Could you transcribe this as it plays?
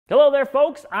Hello there,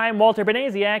 folks. I'm Walter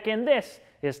Benasiak, and this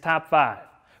is Top 5.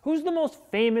 Who's the most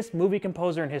famous movie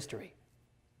composer in history?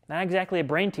 Not exactly a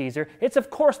brain teaser. It's, of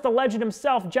course, the legend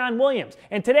himself, John Williams.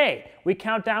 And today, we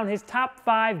count down his top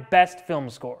 5 best film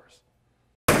scores.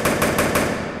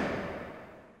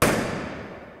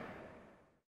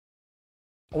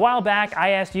 A while back, I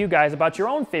asked you guys about your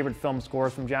own favorite film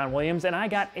scores from John Williams, and I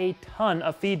got a ton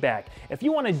of feedback. If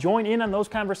you want to join in on those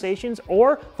conversations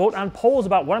or vote on polls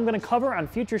about what I'm going to cover on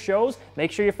future shows,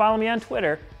 make sure you follow me on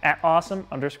Twitter at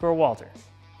 @awesome_Walter.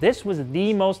 This was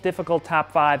the most difficult top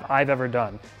 5 I've ever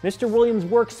done. Mr. Williams'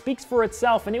 work speaks for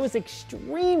itself, and it was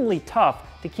extremely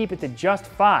tough to keep it to just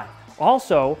 5.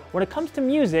 Also, when it comes to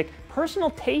music, personal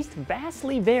taste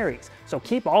vastly varies, so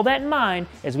keep all that in mind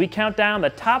as we count down the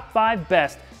top 5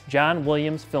 best John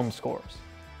Williams film scores.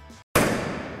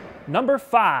 Number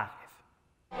 5.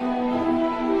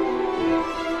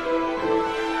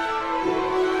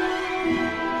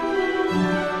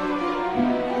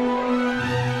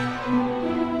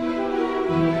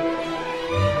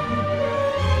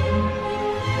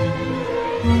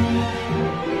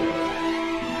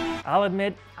 I'll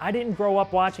admit, I didn't grow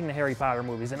up watching the Harry Potter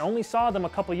movies and only saw them a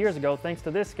couple years ago thanks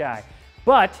to this guy.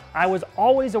 But I was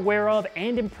always aware of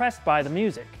and impressed by the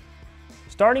music.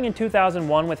 Starting in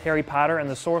 2001 with Harry Potter and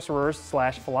the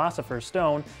Sorcerer's/Philosopher's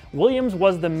Stone, Williams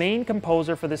was the main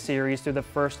composer for the series through the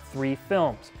first 3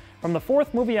 films. From the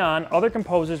 4th movie on, other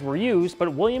composers were used,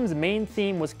 but Williams' main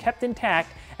theme was kept intact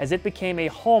as it became a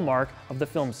hallmark of the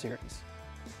film series.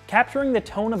 Capturing the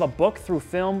tone of a book through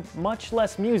film, much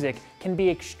less music, can be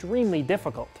extremely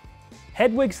difficult.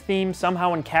 Hedwig's theme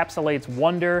somehow encapsulates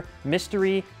wonder,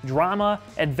 mystery, drama,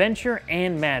 adventure,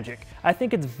 and magic. I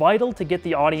think it's vital to get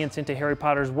the audience into Harry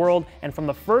Potter's world, and from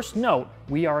the first note,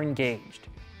 we are engaged.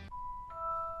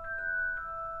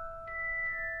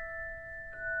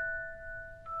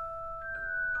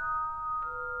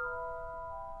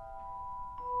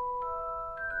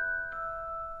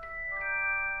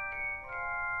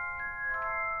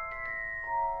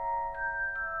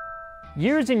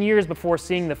 Years and years before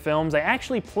seeing the films, I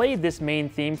actually played this main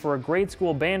theme for a grade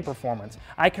school band performance.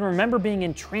 I can remember being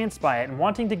entranced by it and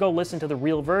wanting to go listen to the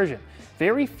real version.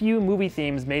 Very few movie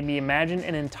themes made me imagine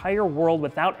an entire world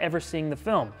without ever seeing the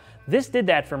film. This did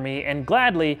that for me, and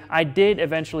gladly, I did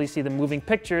eventually see the moving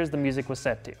pictures the music was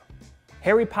set to.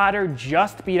 Harry Potter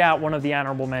just beat out one of the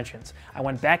honorable mentions. I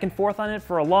went back and forth on it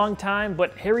for a long time,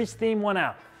 but Harry's theme won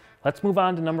out. Let's move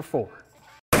on to number 4.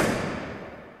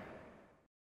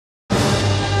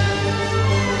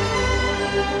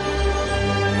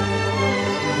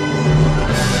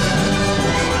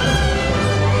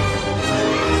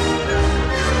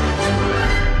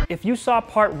 If you saw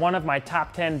part 1 of my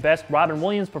top 10 best Robin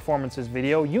Williams performances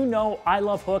video, you know I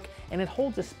love Hook and it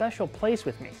holds a special place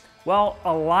with me. Well,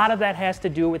 a lot of that has to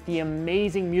do with the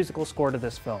amazing musical score to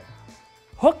this film.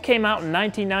 Hook came out in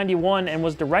 1991 and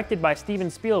was directed by Steven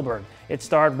Spielberg. It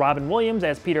starred Robin Williams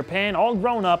as Peter Pan, all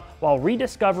grown up, while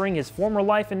rediscovering his former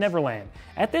life in Neverland.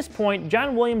 At this point,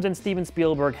 John Williams and Steven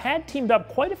Spielberg had teamed up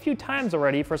quite a few times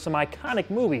already for some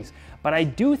iconic movies, but I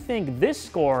do think this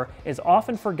score is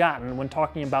often forgotten when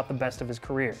talking about the best of his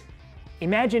career.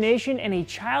 Imagination and a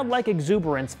childlike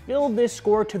exuberance filled this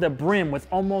score to the brim with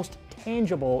almost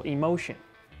tangible emotion.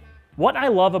 What I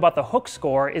love about the Hook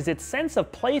score is its sense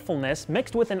of playfulness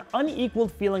mixed with an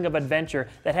unequaled feeling of adventure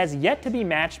that has yet to be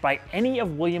matched by any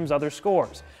of Williams' other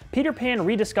scores. Peter Pan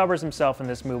rediscovers himself in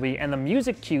this movie, and the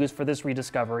music cues for this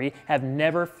rediscovery have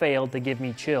never failed to give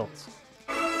me chills.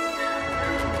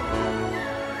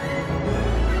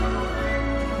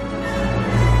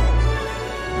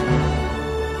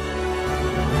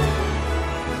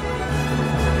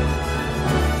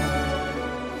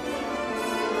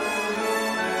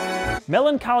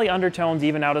 Melancholy undertones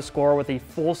even out a score with a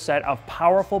full set of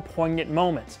powerful, poignant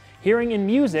moments. Hearing in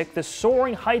music the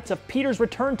soaring heights of Peter's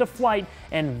return to flight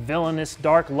and villainous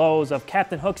dark lows of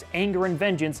Captain Hook's anger and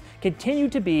vengeance continue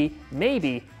to be,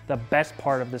 maybe, the best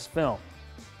part of this film.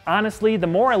 Honestly, the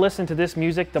more I listen to this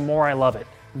music, the more I love it.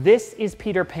 This is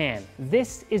Peter Pan.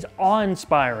 This is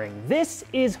awe-inspiring. This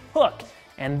is Hook.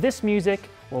 And this music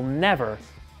will never,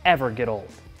 ever get old.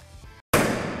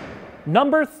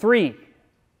 Number 3.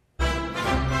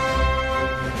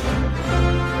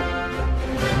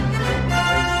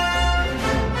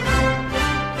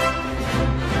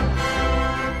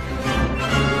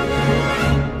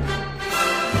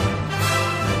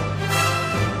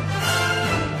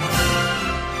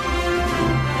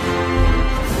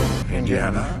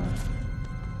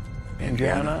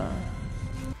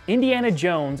 Indiana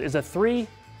Jones is a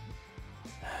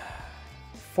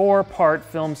 4-part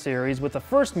film series, with the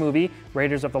first movie,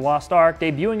 Raiders of the Lost Ark,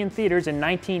 debuting in theaters in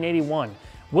 1981.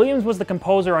 Williams was the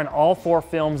composer on all 4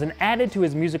 films and added to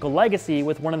his musical legacy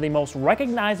with one of the most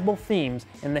recognizable themes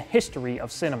in the history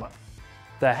of cinema: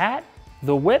 the hat,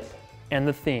 the whip, and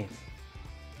the theme.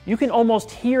 You can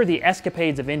almost hear the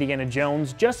escapades of Indiana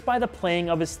Jones just by the playing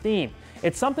of his theme.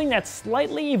 It's something that's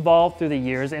slightly evolved through the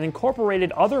years and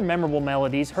incorporated other memorable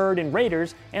melodies heard in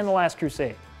Raiders and The Last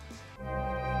Crusade.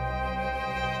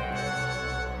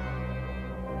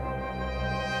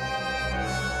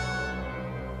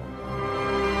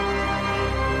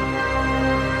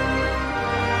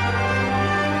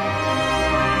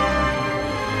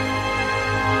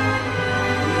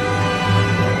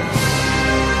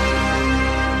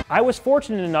 I was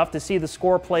fortunate enough to see the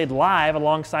score played live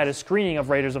alongside a screening of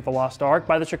Raiders of the Lost Ark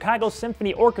by the Chicago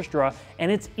Symphony Orchestra, and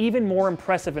it's even more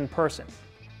impressive in person.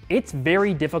 It's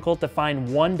very difficult to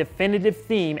find one definitive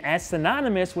theme as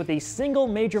synonymous with a single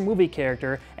major movie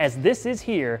character as this is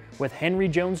here with Henry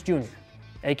Jones Jr.,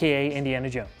 aka Indiana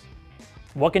Jones.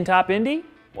 What can top Indy?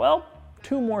 Well,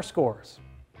 2 more scores.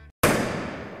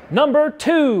 Number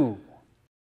 2.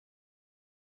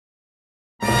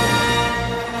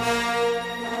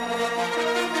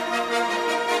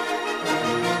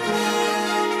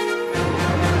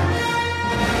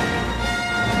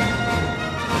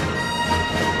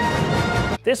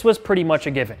 This was pretty much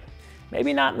a given.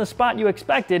 Maybe not in the spot you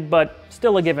expected, but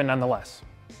still a given nonetheless.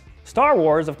 Star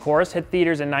Wars, of course, hit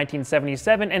theaters in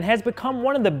 1977 and has become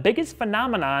one of the biggest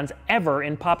phenomenons ever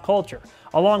in pop culture.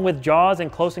 Along with Jaws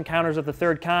and Close Encounters of the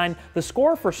Third Kind, the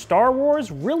score for Star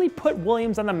Wars really put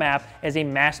Williams on the map as a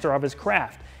master of his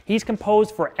craft. He's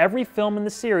composed for every film in the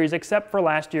series except for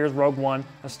last year's Rogue One: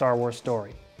 A Star Wars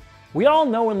Story. We all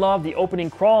know and love the opening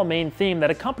crawl main theme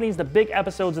that accompanies the big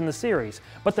episodes in the series,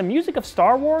 but the music of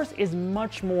Star Wars is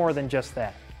much more than just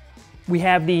that. We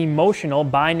have the emotional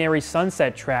Binary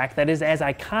Sunset track that is as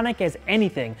iconic as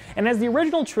anything, and as the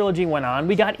original trilogy went on,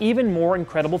 we got even more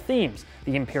incredible themes.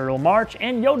 The Imperial March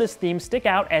and Yoda's theme stick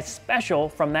out as special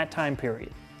from that time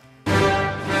period.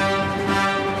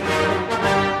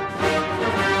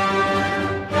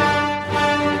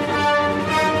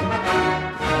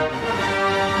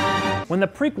 When the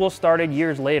prequels started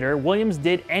years later, Williams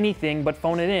did anything but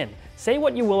phone it in. Say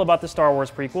what you will about the Star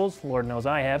Wars prequels, Lord knows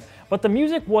I have, but the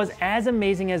music was as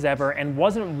amazing as ever and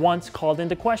wasn't once called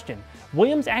into question.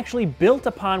 Williams actually built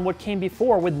upon what came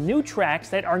before with new tracks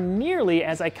that are nearly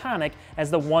as iconic as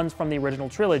the ones from the original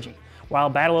trilogy. While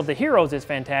Battle of the Heroes is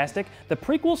fantastic, the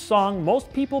prequel song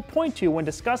most people point to when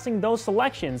discussing those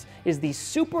selections is the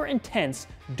super intense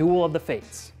Duel of the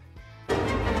Fates.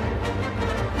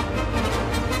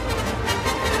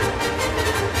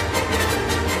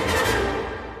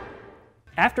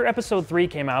 After Episode 3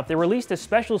 came out, they released a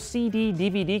special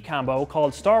CD-DVD combo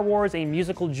called Star Wars: A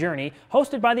Musical Journey,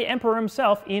 hosted by the Emperor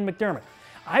himself, Ian McDiarmid.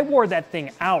 I wore that thing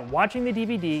out watching the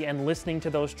DVD and listening to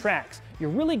those tracks. You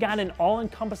really got an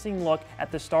all-encompassing look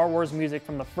at the Star Wars music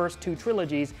from the first 2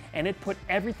 trilogies, and it put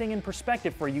everything in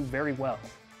perspective for you very well.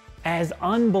 As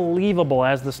unbelievable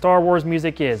as the Star Wars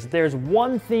music is, there's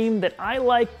one theme that I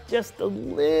like just a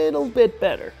little bit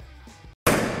better.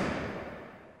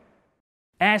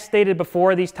 As stated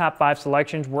before, these top 5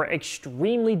 selections were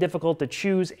extremely difficult to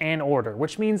choose and order,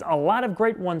 which means a lot of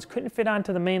great ones couldn't fit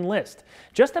onto the main list.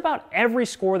 Just about every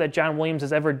score that John Williams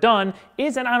has ever done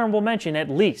is an honorable mention at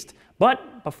least.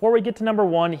 But before we get to number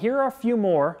 1, here are a few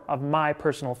more of my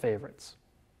personal favorites.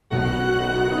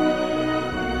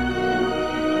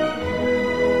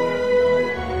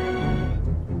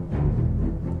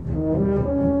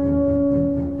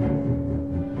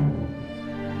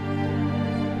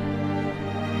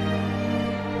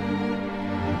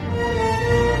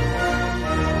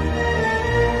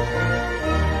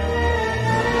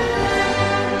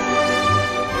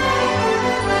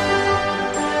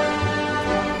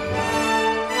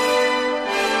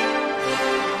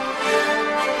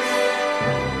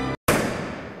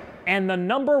 And the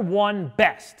number 1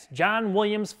 best John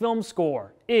Williams film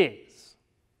score is...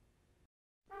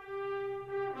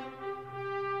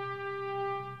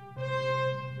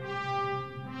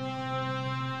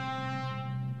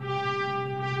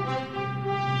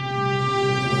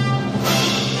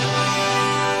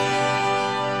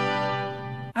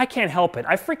 I can't help it.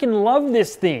 I freaking love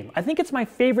this theme. I think it's my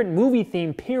favorite movie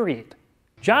theme, period.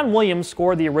 John Williams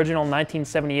scored the original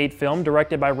 1978 film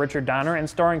directed by Richard Donner and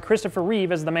starring Christopher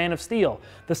Reeve as the Man of Steel.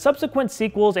 The subsequent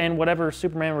sequels and whatever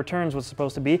Superman Returns was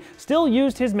supposed to be still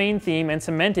used his main theme and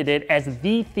cemented it as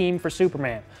the theme for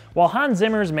Superman. While Hans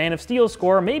Zimmer's Man of Steel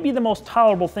score may be the most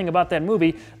tolerable thing about that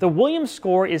movie, the Williams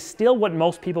score is still what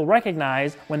most people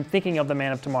recognize when thinking of the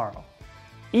Man of Tomorrow.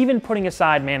 Even putting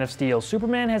aside Man of Steel,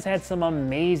 Superman has had some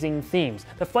amazing themes.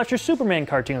 The Fletcher Superman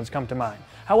cartoons come to mind.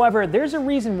 However, there's a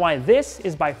reason why this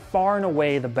is by far and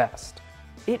away the best.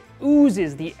 It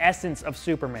oozes the essence of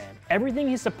Superman. Everything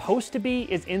he's supposed to be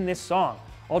is in this song.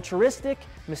 Altruistic,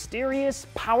 mysterious,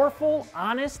 powerful,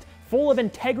 honest, full of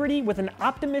integrity with an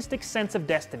optimistic sense of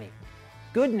destiny.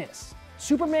 Goodness.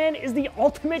 Superman is the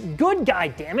ultimate good guy,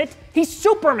 damn it! He's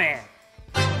Superman!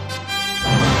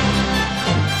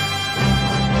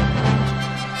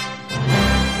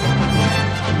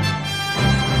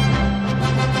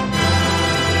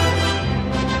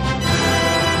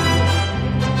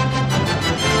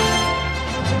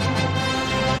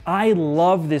 I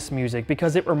love this music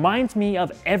because it reminds me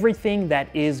of everything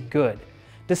that is good.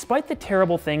 Despite the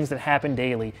terrible things that happen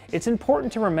daily, it's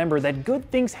important to remember that good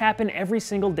things happen every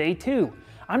single day too.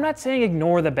 I'm not saying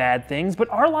ignore the bad things, but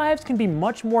our lives can be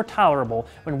much more tolerable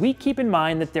when we keep in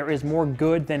mind that there is more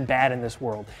good than bad in this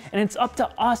world, and it's up to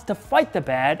us to fight the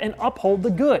bad and uphold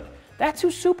the good. That's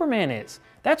who Superman is.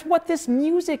 That's what this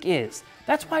music is.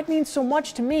 That's why it means so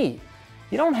much to me.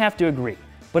 You don't have to agree,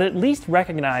 but at least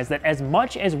recognize that as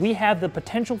much as we have the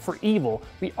potential for evil,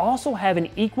 we also have an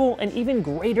equal and even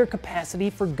greater capacity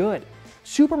for good.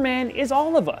 Superman is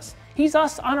all of us. He's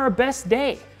us on our best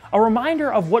day, a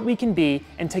reminder of what we can be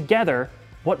and together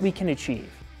what we can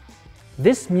achieve.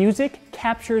 This music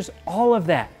captures all of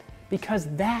that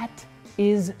because that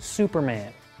is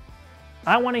Superman.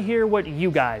 I want to hear what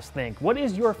you guys think. What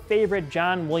is your favorite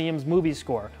John Williams movie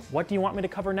score? What do you want me to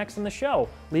cover next in the show?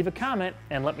 Leave a comment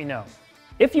and let me know.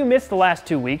 If you missed the last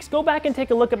 2 weeks, go back and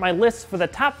take a look at my lists for the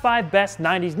top 5 best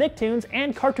 90s Nicktoons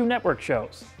and Cartoon Network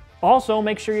shows. Also,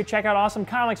 make sure you check out Awesome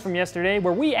Comics from yesterday,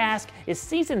 where we ask, is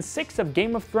Season 6 of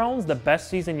Game of Thrones the best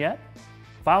season yet?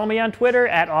 Follow me on Twitter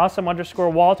at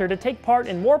awesome_Walter to take part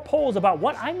in more polls about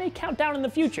what I may count down in the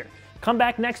future. Come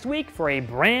back next week for a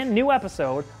brand new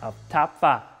episode of Top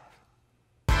 5.